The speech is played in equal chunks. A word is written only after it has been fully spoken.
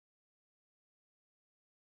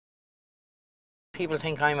people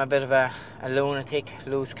think I'm a bit of a lunatic,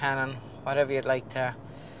 loose cannon, whatever you'd like to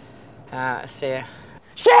say.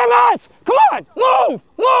 Seamus! Come on! Move!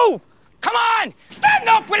 Move! Come on! Stand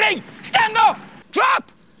up, Willie! Stand up!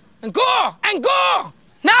 Drop! And go! And go!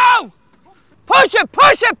 Now! Push it!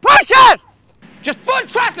 Push it! Push it! Just full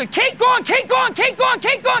throttle! Keep going! Keep going! Keep going!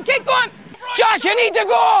 Keep going! Keep going! Josh, you need to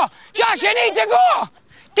go! Josh, you need to go!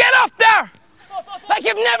 Get up there! Like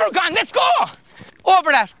you've never gone! Let's go!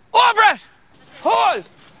 Over that! Over it! Hold!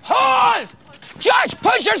 Hold! Josh,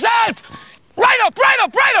 push yourself! Right up! Right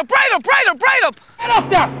up! Right up! Right up! Right up! Right up! Get up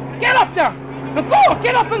there! Get up there! And go!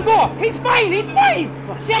 Get up and go! He's fine! He's fine!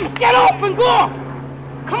 Seamus, get up and go!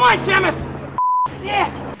 Come on, Seamus!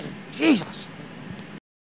 Sick! Jesus!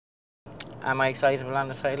 Am I excitable on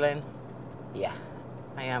the sideline? Yeah,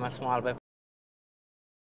 I am a small bit.